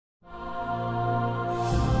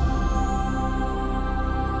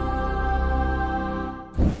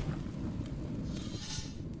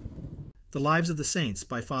The Lives of the Saints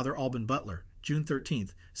by Father Alban Butler, June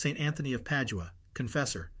 13th, St. Anthony of Padua,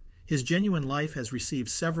 Confessor. His genuine life has received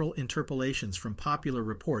several interpolations from popular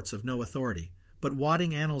reports of no authority, but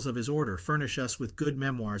wadding annals of his order furnish us with good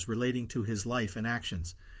memoirs relating to his life and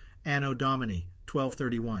actions. Anno Domini,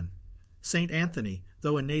 1231. St. Anthony,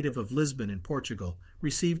 though a native of Lisbon in Portugal,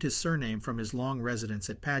 received his surname from his long residence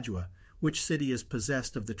at Padua, which city is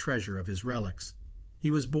possessed of the treasure of his relics. He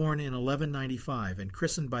was born in 1195 and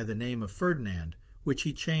christened by the name of Ferdinand, which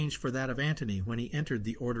he changed for that of Antony when he entered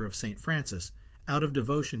the order of St. Francis, out of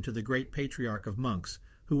devotion to the great patriarch of monks,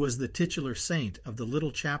 who was the titular saint of the little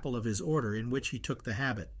chapel of his order in which he took the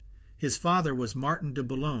habit. His father was Martin de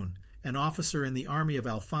Boulogne, an officer in the army of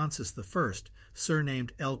Alphonsus I,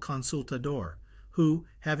 surnamed El Consultador, who,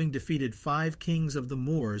 having defeated 5 kings of the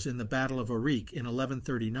Moors in the Battle of Aurique in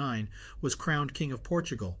 1139, was crowned King of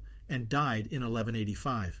Portugal, and died in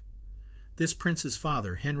 1185. This prince's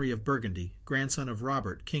father, Henry of Burgundy, grandson of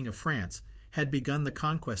Robert, King of France, had begun the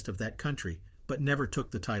conquest of that country, but never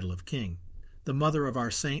took the title of king. The mother of our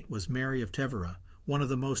saint was Mary of Tevere, one of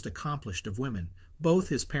the most accomplished of women. Both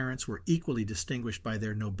his parents were equally distinguished by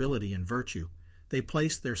their nobility and virtue. They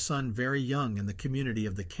placed their son very young in the community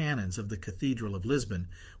of the canons of the Cathedral of Lisbon,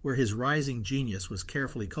 where his rising genius was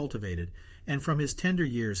carefully cultivated, and from his tender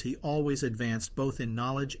years he always advanced both in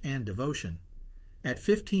knowledge and devotion. At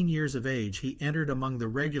 15 years of age he entered among the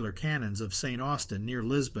regular canons of St. Austin near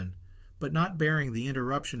Lisbon, but not bearing the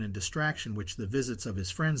interruption and distraction which the visits of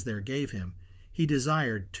his friends there gave him, he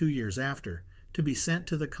desired, 2 years after, to be sent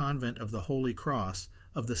to the convent of the Holy Cross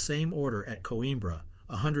of the same order at Coimbra,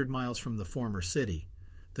 100 miles from the former city.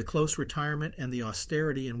 The close retirement and the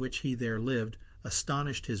austerity in which he there lived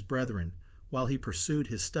astonished his brethren, while he pursued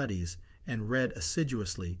his studies and read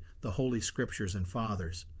assiduously the Holy Scriptures and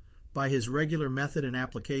Fathers. By his regular method and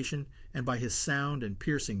application, and by his sound and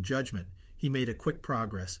piercing judgment, he made a quick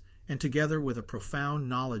progress, and together with a profound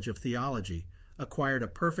knowledge of theology, acquired a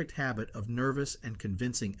perfect habit of nervous and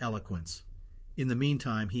convincing eloquence. In the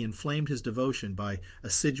meantime, he inflamed his devotion by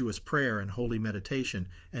assiduous prayer and holy meditation,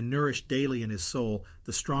 and nourished daily in his soul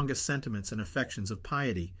the strongest sentiments and affections of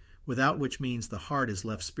piety, without which means the heart is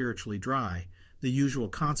left spiritually dry, the usual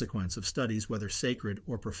consequence of studies whether sacred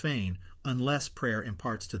or profane, unless prayer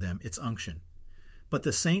imparts to them its unction. But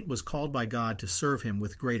the saint was called by God to serve him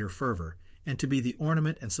with greater fervor, and to be the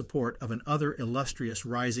ornament and support of an other illustrious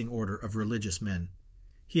rising order of religious men.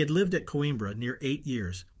 He had lived at Coimbra near 8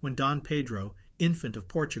 years, when Don Pedro, infant of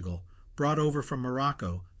Portugal, brought over from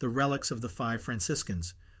Morocco the relics of the 5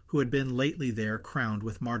 Franciscans, who had been lately there crowned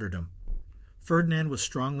with martyrdom. Ferdinand was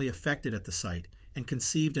strongly affected at the sight, and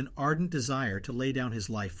conceived an ardent desire to lay down his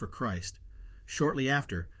life for Christ. Shortly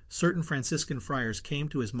after, certain Franciscan friars came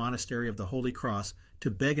to his monastery of the Holy Cross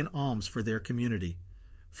to beg an alms for their community.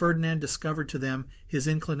 Ferdinand discovered to them his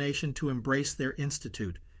inclination to embrace their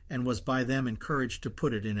institute, and was by them encouraged to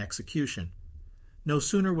put it in execution. No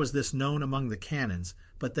sooner was this known among the canons,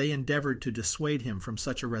 but they endeavored to dissuade him from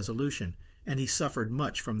such a resolution, and he suffered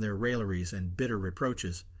much from their railleries and bitter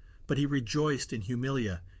reproaches. But he rejoiced in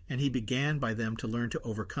humilia, and he began by them to learn to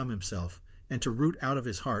overcome himself, and to root out of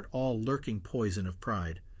his heart all lurking poison of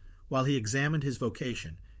pride. While he examined his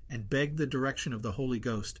vocation, and begged the direction of the Holy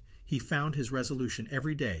Ghost, he found his resolution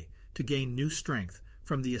every day to gain new strength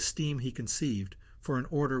from the esteem he conceived for an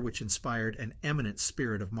order which inspired an eminent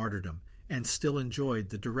spirit of martyrdom, and still enjoyed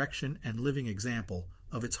the direction and living example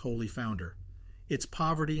of its holy founder. Its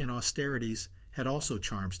poverty and austerities had also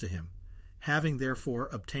charms to him. Having therefore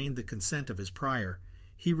obtained the consent of his prior,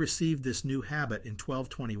 he received this new habit in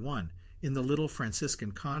 1221 in the little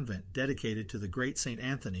Franciscan convent dedicated to the great St.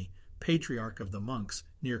 Anthony, patriarch of the monks,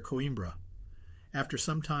 near Coimbra. After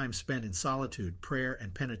some time spent in solitude, prayer,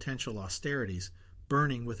 and penitential austerities,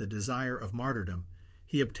 burning with a desire of martyrdom,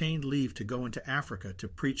 he obtained leave to go into Africa to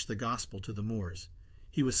preach the gospel to the Moors.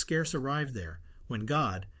 He was scarce arrived there, when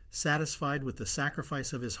God, satisfied with the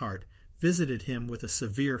sacrifice of his heart, visited him with a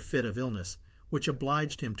severe fit of illness, which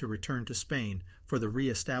obliged him to return to Spain for the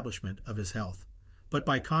re-establishment of his health. But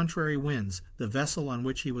by contrary winds, the vessel on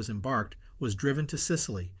which he was embarked was driven to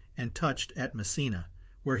Sicily, and touched at Messina,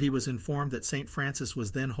 where he was informed that St. Francis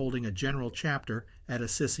was then holding a general chapter at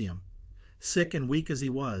Assisium. Sick and weak as he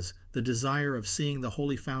was, the desire of seeing the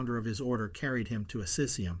holy founder of his order carried him to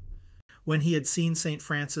Assisium. When he had seen St.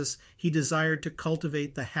 Francis, he desired to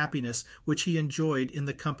cultivate the happiness which he enjoyed in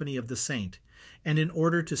the company of the saint, and in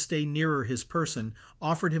order to stay nearer his person,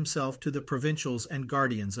 offered himself to the provincials and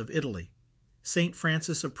guardians of Italy. St.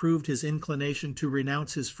 Francis approved his inclination to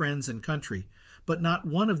renounce his friends and country, but not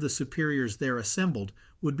one of the superiors there assembled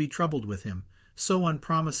would be troubled with him, so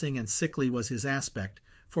unpromising and sickly was his aspect,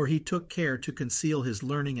 for he took care to conceal his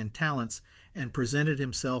learning and talents, and presented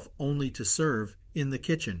himself only to serve in the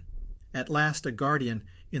kitchen. At last a guardian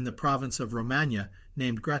in the province of Romagna,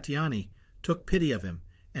 named Gratiani, took pity of him,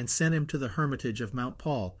 and sent him to the hermitage of Mount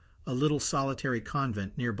Paul, a little solitary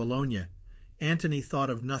convent near Bologna. Antony thought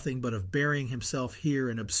of nothing but of burying himself here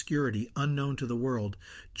in obscurity unknown to the world,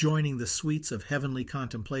 joining the sweets of heavenly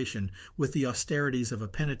contemplation with the austerities of a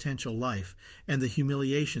penitential life and the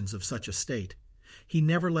humiliations of such a state. He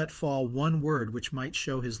never let fall one word which might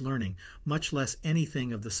show his learning, much less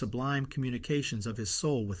anything of the sublime communications of his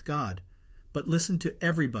soul with God, but listened to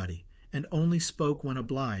everybody, and only spoke when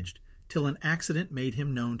obliged, till an accident made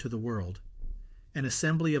him known to the world. An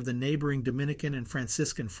assembly of the neighboring Dominican and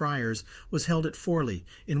Franciscan friars was held at Forli,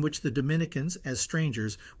 in which the Dominicans, as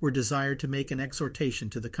strangers, were desired to make an exhortation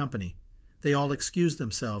to the company. They all excused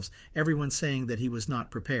themselves, everyone saying that he was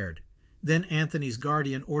not prepared. Then Anthony's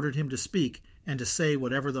guardian ordered him to speak, and to say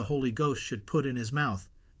whatever the Holy Ghost should put in his mouth.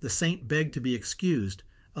 The saint begged to be excused,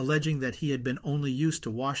 alleging that he had been only used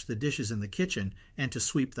to wash the dishes in the kitchen and to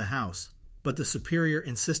sweep the house. But the superior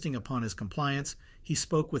insisting upon his compliance, he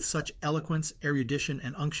spoke with such eloquence, erudition,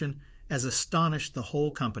 and unction as astonished the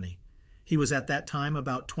whole company. He was at that time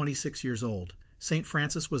about 26 years old. St.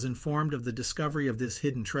 Francis was informed of the discovery of this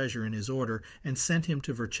hidden treasure in his order, and sent him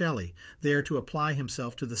to Vercelli, there to apply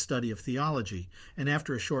himself to the study of theology, and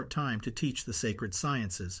after a short time to teach the sacred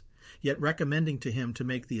sciences, yet recommending to him to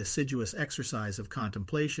make the assiduous exercise of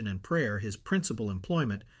contemplation and prayer his principal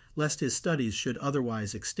employment, lest his studies should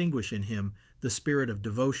otherwise extinguish in him the spirit of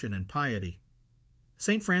devotion and piety.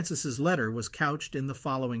 St. Francis's letter was couched in the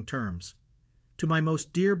following terms: To my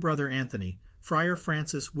most dear brother Anthony, Friar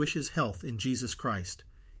Francis wishes health in Jesus Christ.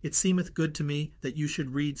 It seemeth good to me that you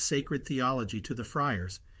should read sacred theology to the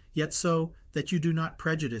friars, yet so that you do not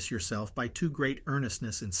prejudice yourself by too great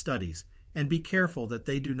earnestness in studies, and be careful that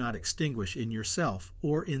they do not extinguish in yourself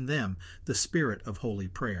or in them the spirit of holy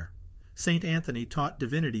prayer. St. Anthony taught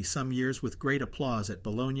divinity some years with great applause at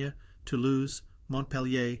Bologna, Toulouse,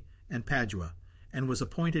 Montpellier, and Padua, and was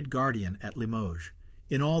appointed guardian at Limoges.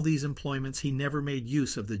 In all these employments he never made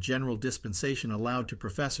use of the general dispensation allowed to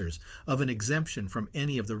professors, of an exemption from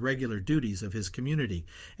any of the regular duties of his community,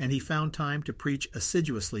 and he found time to preach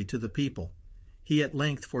assiduously to the people. He at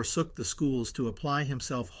length forsook the schools to apply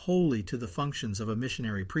himself wholly to the functions of a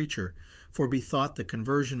missionary preacher, for bethought the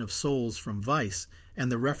conversion of souls from vice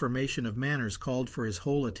and the reformation of manners called for his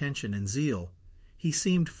whole attention and zeal. He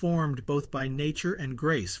seemed formed both by nature and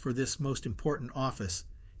grace for this most important office.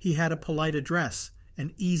 He had a polite address,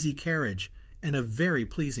 an easy carriage, and a very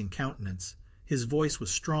pleasing countenance. His voice was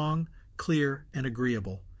strong, clear, and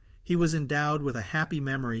agreeable. He was endowed with a happy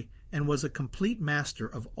memory, and was a complete master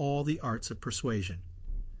of all the arts of persuasion.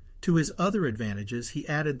 To his other advantages he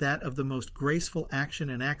added that of the most graceful action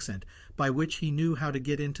and accent, by which he knew how to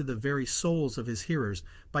get into the very souls of his hearers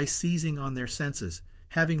by seizing on their senses,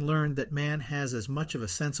 having learned that man has as much of a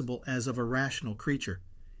sensible as of a rational creature.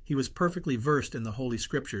 He was perfectly versed in the Holy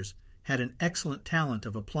Scriptures, had an excellent talent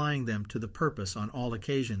of applying them to the purpose on all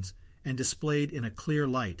occasions, and displayed in a clear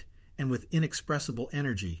light, and with inexpressible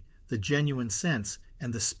energy, the genuine sense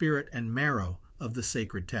and the spirit and marrow of the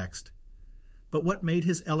sacred text. But what made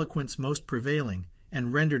his eloquence most prevailing,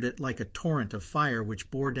 and rendered it like a torrent of fire which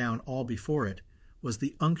bore down all before it, was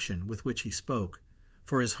the unction with which he spoke.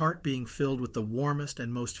 For his heart being filled with the warmest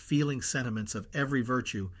and most feeling sentiments of every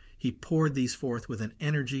virtue, he poured these forth with an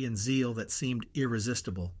energy and zeal that seemed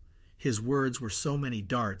irresistible. His words were so many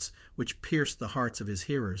darts, which pierced the hearts of his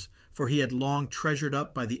hearers, for he had long treasured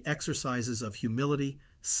up by the exercises of humility,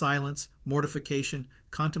 silence, mortification,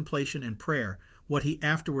 contemplation, and prayer, what he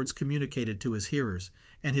afterwards communicated to his hearers,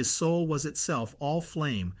 and his soul was itself all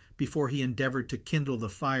flame before he endeavored to kindle the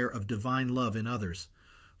fire of divine love in others.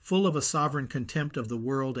 Full of a sovereign contempt of the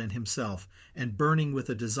world and himself, and burning with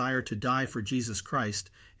a desire to die for Jesus Christ,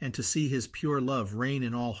 and to see his pure love reign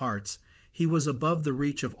in all hearts, he was above the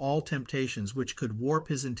reach of all temptations which could warp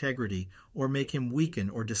his integrity or make him weaken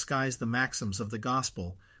or disguise the maxims of the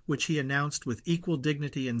gospel, which he announced with equal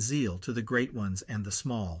dignity and zeal to the great ones and the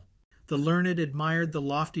small. The learned admired the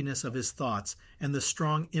loftiness of his thoughts and the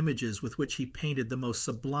strong images with which he painted the most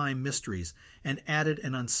sublime mysteries, and added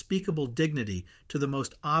an unspeakable dignity to the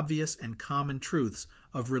most obvious and common truths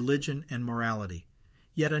of religion and morality.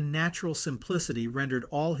 Yet a natural simplicity rendered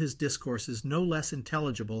all his discourses no less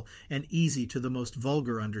intelligible and easy to the most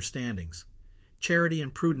vulgar understandings. Charity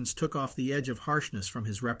and prudence took off the edge of harshness from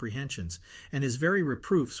his reprehensions, and his very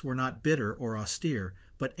reproofs were not bitter or austere,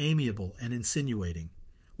 but amiable and insinuating.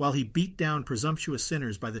 While he beat down presumptuous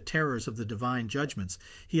sinners by the terrors of the divine judgments,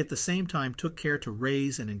 he at the same time took care to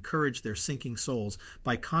raise and encourage their sinking souls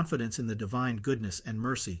by confidence in the divine goodness and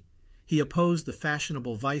mercy. He opposed the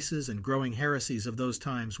fashionable vices and growing heresies of those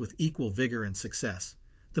times with equal vigor and success.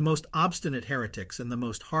 The most obstinate heretics and the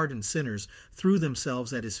most hardened sinners threw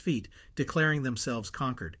themselves at his feet, declaring themselves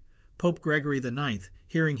conquered. Pope Gregory IX,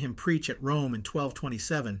 hearing him preach at Rome in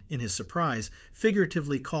 1227, in his surprise,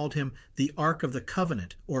 figuratively called him the Ark of the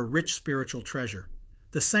Covenant, or rich spiritual treasure.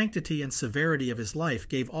 The sanctity and severity of his life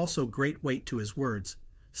gave also great weight to his words.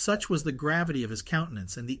 Such was the gravity of his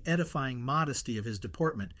countenance and the edifying modesty of his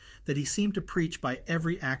deportment that he seemed to preach by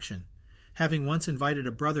every action. Having once invited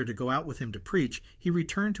a brother to go out with him to preach, he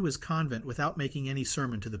returned to his convent without making any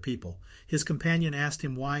sermon to the people. His companion asked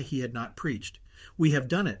him why he had not preached. "We have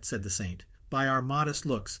done it," said the saint, "by our modest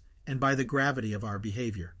looks and by the gravity of our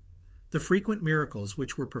behavior." The frequent miracles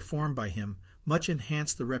which were performed by him much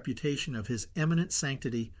enhanced the reputation of his eminent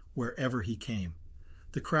sanctity wherever he came.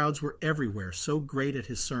 The crowds were everywhere so great at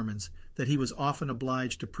his sermons that he was often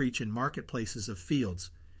obliged to preach in marketplaces of fields.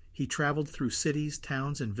 He traveled through cities,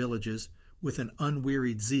 towns, and villages with an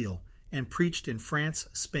unwearied zeal, and preached in France,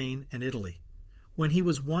 Spain, and Italy. When he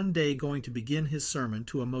was one day going to begin his sermon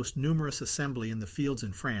to a most numerous assembly in the fields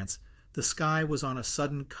in France, the sky was on a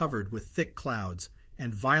sudden covered with thick clouds,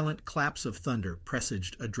 and violent claps of thunder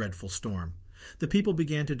presaged a dreadful storm. The people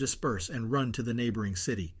began to disperse and run to the neighboring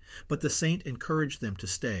city, but the saint encouraged them to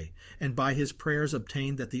stay, and by his prayers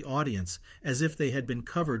obtained that the audience, as if they had been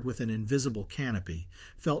covered with an invisible canopy,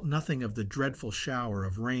 felt nothing of the dreadful shower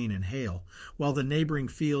of rain and hail, while the neighboring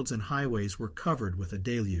fields and highways were covered with a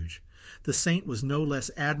deluge. The saint was no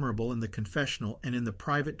less admirable in the confessional and in the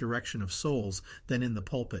private direction of souls than in the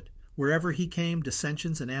pulpit. Wherever he came,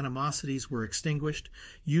 dissensions and animosities were extinguished,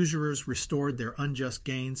 usurers restored their unjust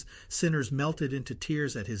gains, sinners melted into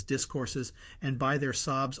tears at his discourses, and by their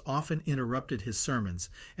sobs often interrupted his sermons,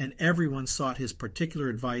 and everyone sought his particular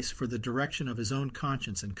advice for the direction of his own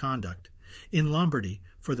conscience and conduct. In Lombardy,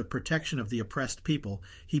 for the protection of the oppressed people,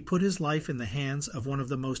 he put his life in the hands of one of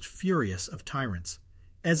the most furious of tyrants.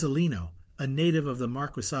 Ezzelino, a native of the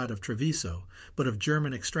Marquisate of Treviso, but of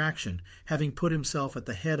German extraction, having put himself at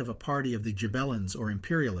the head of a party of the Ghibellines or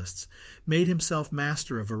Imperialists, made himself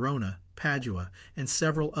master of Verona, Padua, and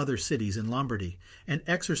several other cities in Lombardy, and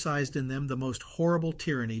exercised in them the most horrible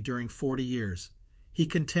tyranny during 40 years. He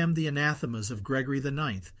contemned the anathemas of Gregory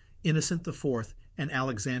IX, Innocent IV, and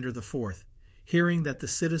Alexander IV. Hearing that the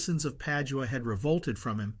citizens of Padua had revolted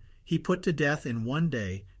from him, he put to death in one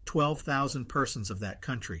day 12,000 persons of that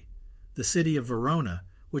country. The city of Verona,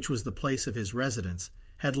 which was the place of his residence,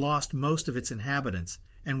 had lost most of its inhabitants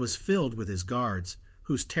and was filled with his guards,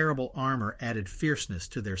 whose terrible armor added fierceness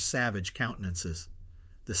to their savage countenances.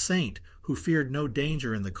 The saint, who feared no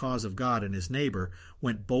danger in the cause of God and his neighbor,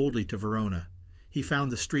 went boldly to Verona. He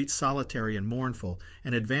found the streets solitary and mournful,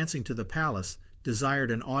 and advancing to the palace,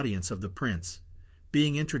 desired an audience of the prince.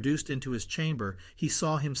 Being introduced into his chamber, he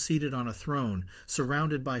saw him seated on a throne,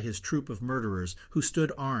 surrounded by his troop of murderers, who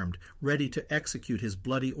stood armed, ready to execute his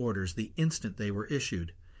bloody orders the instant they were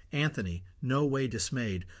issued. Anthony, no way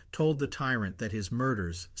dismayed, told the tyrant that his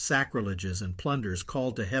murders, sacrileges, and plunders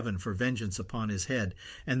called to heaven for vengeance upon his head,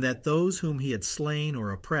 and that those whom he had slain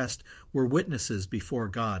or oppressed were witnesses before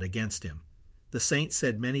God against him. The saint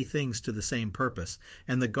said many things to the same purpose,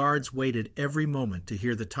 and the guards waited every moment to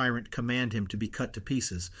hear the tyrant command him to be cut to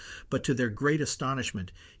pieces. But to their great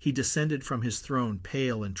astonishment, he descended from his throne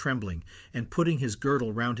pale and trembling, and putting his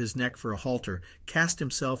girdle round his neck for a halter, cast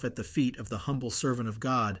himself at the feet of the humble servant of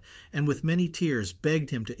God, and with many tears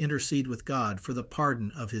begged him to intercede with God for the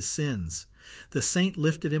pardon of his sins. The saint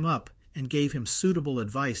lifted him up and gave him suitable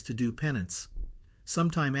advice to do penance.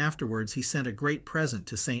 Some time afterwards he sent a great present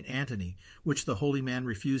to St. Antony, which the holy man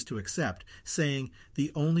refused to accept, saying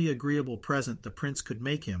the only agreeable present the prince could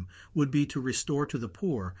make him would be to restore to the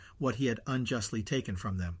poor what he had unjustly taken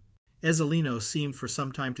from them. Ezzelino seemed for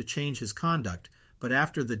some time to change his conduct, but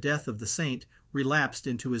after the death of the saint relapsed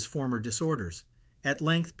into his former disorders. At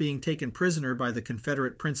length, being taken prisoner by the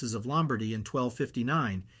Confederate princes of Lombardy in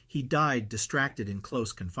 1259, he died distracted in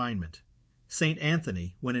close confinement. St.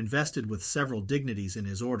 Anthony, when invested with several dignities in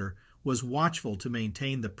his order, was watchful to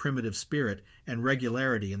maintain the primitive spirit and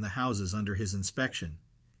regularity in the houses under his inspection.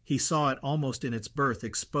 He saw it almost in its birth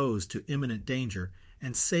exposed to imminent danger,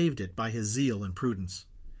 and saved it by his zeal and prudence.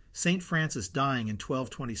 St. Francis dying in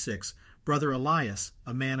 1226, Brother Elias,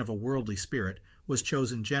 a man of a worldly spirit, was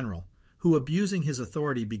chosen general, who, abusing his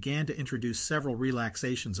authority, began to introduce several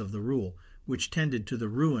relaxations of the rule, which tended to the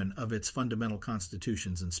ruin of its fundamental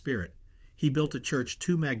constitutions and spirit. He built a church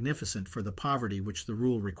too magnificent for the poverty which the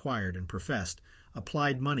rule required and professed,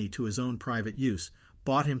 applied money to his own private use,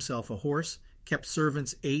 bought himself a horse, kept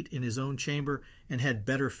servants 8 in his own chamber, and had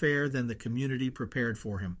better fare than the community prepared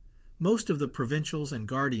for him. Most of the provincials and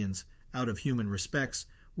guardians, out of human respects,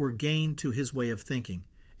 were gained to his way of thinking,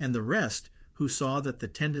 and the rest, who saw that the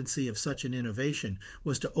tendency of such an innovation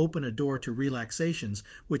was to open a door to relaxations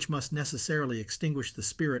which must necessarily extinguish the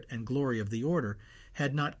spirit and glory of the order,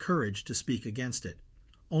 had not courage to speak against it.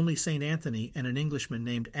 Only St. Anthony and an Englishman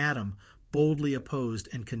named Adam boldly opposed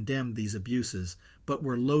and condemned these abuses, but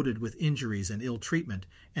were loaded with injuries and ill treatment,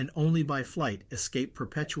 and only by flight escaped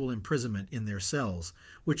perpetual imprisonment in their cells,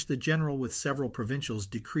 which the general with several provincials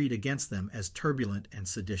decreed against them as turbulent and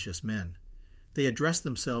seditious men. They addressed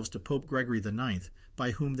themselves to Pope Gregory IX,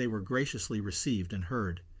 by whom they were graciously received and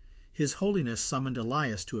heard. His Holiness summoned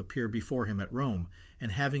Elias to appear before him at Rome,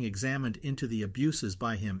 and having examined into the abuses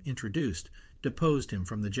by him introduced, deposed him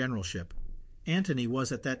from the generalship. Antony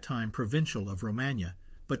was at that time provincial of Romagna,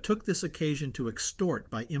 but took this occasion to extort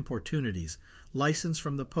by importunities license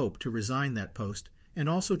from the Pope to resign that post, and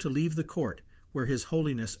also to leave the court, where his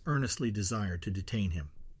Holiness earnestly desired to detain him.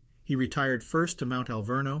 He retired first to Mount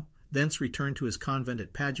Alverno, thence returned to his convent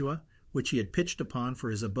at Padua, which he had pitched upon for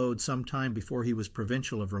his abode some time before he was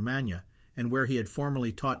provincial of Romagna, and where he had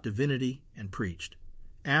formerly taught divinity and preached.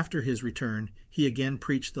 After his return, he again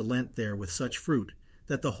preached the Lent there with such fruit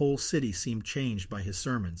that the whole city seemed changed by his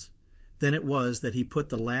sermons. Then it was that he put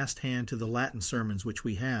the last hand to the Latin sermons which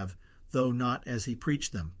we have, though not as he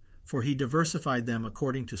preached them, for he diversified them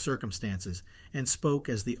according to circumstances, and spoke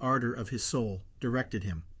as the ardor of his soul directed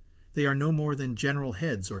him. They are no more than general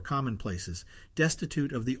heads or commonplaces,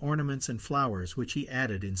 destitute of the ornaments and flowers which he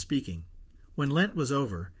added in speaking. When Lent was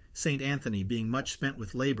over, St. Anthony, being much spent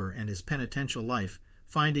with labor and his penitential life,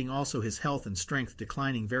 finding also his health and strength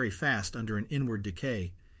declining very fast under an inward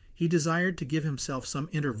decay, he desired to give himself some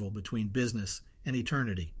interval between business and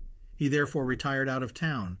eternity. He therefore retired out of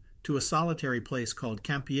town to a solitary place called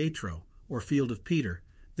Campietro, or Field of Peter,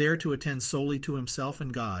 there to attend solely to himself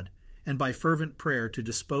and God, and by fervent prayer to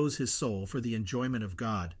dispose his soul for the enjoyment of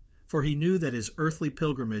God, for he knew that his earthly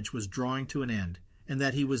pilgrimage was drawing to an end, and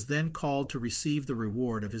that he was then called to receive the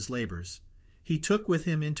reward of his labors. He took with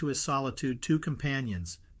him into his solitude 2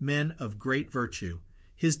 companions, men of great virtue.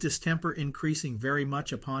 His distemper increasing very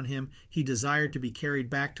much upon him, he desired to be carried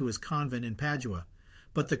back to his convent in Padua,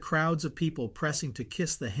 but the crowds of people pressing to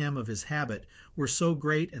kiss the hem of his habit were so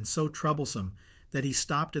great and so troublesome that he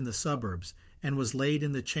stopped in the suburbs, and was laid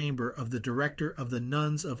in the chamber of the director of the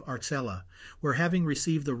nuns of Arcella, where, having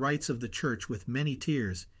received the rites of the church with many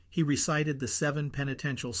tears, he recited the 7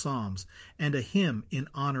 penitential psalms and a hymn in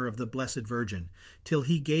honor of the Blessed Virgin, till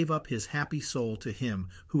he gave up his happy soul to him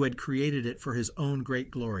who had created it for his own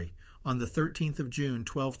great glory, on the 13th of June,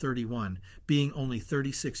 1231, being only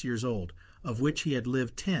 36 years old, of which he had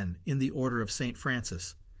lived 10 in the order of St.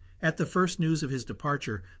 Francis. At the first news of his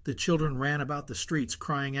departure, the children ran about the streets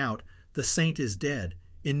crying out, "The saint is dead."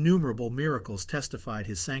 Innumerable miracles testified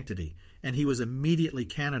his sanctity, and he was immediately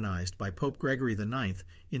canonized by Pope Gregory IX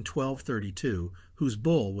in 1232, whose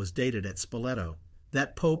bull was dated at Spoleto.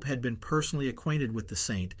 That pope had been personally acquainted with the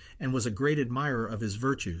saint and was a great admirer of his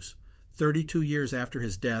virtues. 32 years after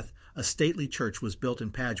his death, a stately church was built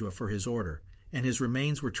in Padua for his order, and his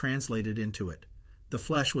remains were translated into it. The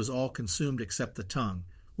flesh was all consumed except the tongue,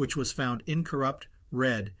 which was found incorrupt,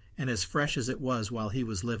 red, and as fresh as it was while he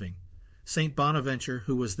was living. St. Bonaventure,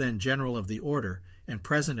 who was then general of the order, and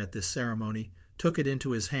present at this ceremony, took it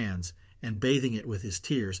into his hands, and bathing it with his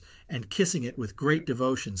tears, and kissing it with great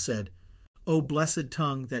devotion, said, "O blessed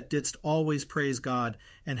tongue, that didst always praise God,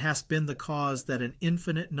 and hast been the cause that an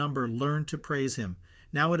infinite number learned to praise him,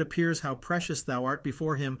 now it appears how precious thou art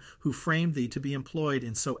before him who framed thee to be employed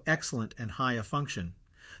in so excellent and high a function.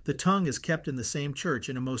 The tongue is kept in the same church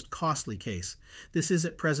in a most costly case. This is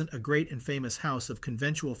at present a great and famous house of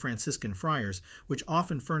conventual Franciscan friars, which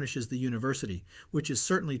often furnishes the university, which is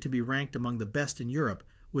certainly to be ranked among the best in Europe,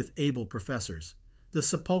 with able professors. The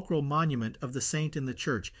sepulchral monument of the saint in the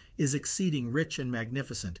church is exceeding rich and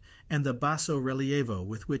magnificent, and the basso relievo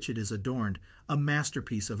with which it is adorned, a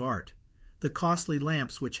masterpiece of art. The costly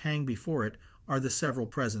lamps which hang before it are the several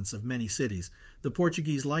presents of many cities. The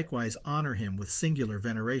Portuguese likewise honor him with singular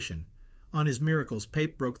veneration. On his miracles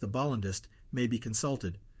Pape broke the Bollandist may be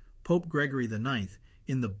consulted. Pope Gregory IX,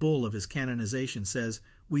 in the bull of his canonization, says,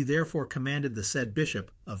 "We therefore commanded the said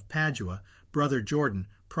Bishop of Padua, Brother Jordan,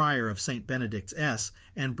 Prior of St. Benedict's S.,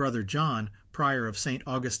 and Brother John, Prior of St.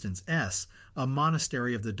 Augustine's S., a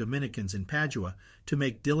monastery of the Dominicans in Padua, to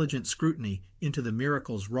make diligent scrutiny into the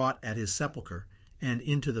miracles wrought at his sepulchre, and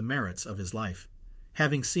into the merits of his life.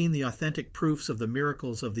 Having seen the authentic proofs of the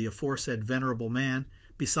miracles of the aforesaid venerable man,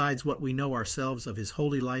 besides what we know ourselves of his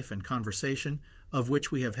holy life and conversation, of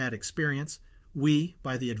which we have had experience, we,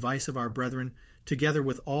 by the advice of our brethren, together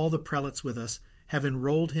with all the prelates with us, have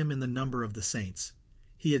enrolled him in the number of the saints.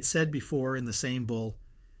 He had said before in the same bull,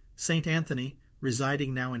 Saint Anthony,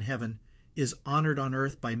 residing now in heaven, is honored on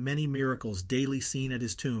earth by many miracles daily seen at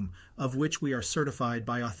his tomb, of which we are certified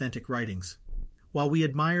by authentic writings. While we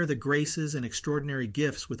admire the graces and extraordinary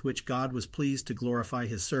gifts with which God was pleased to glorify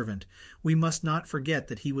his servant, we must not forget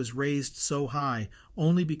that he was raised so high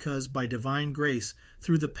only because by divine grace,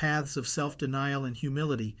 through the paths of self-denial and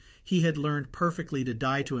humility, he had learned perfectly to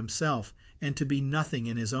die to himself and to be nothing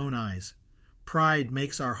in his own eyes. Pride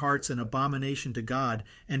makes our hearts an abomination to God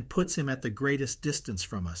and puts him at the greatest distance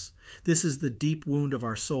from us. This is the deep wound of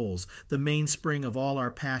our souls, the mainspring of all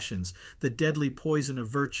our passions, the deadly poison of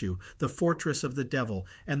virtue, the fortress of the devil,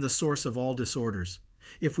 and the source of all disorders.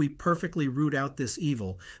 If we perfectly root out this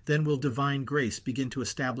evil, then will divine grace begin to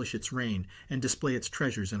establish its reign and display its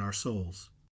treasures in our souls.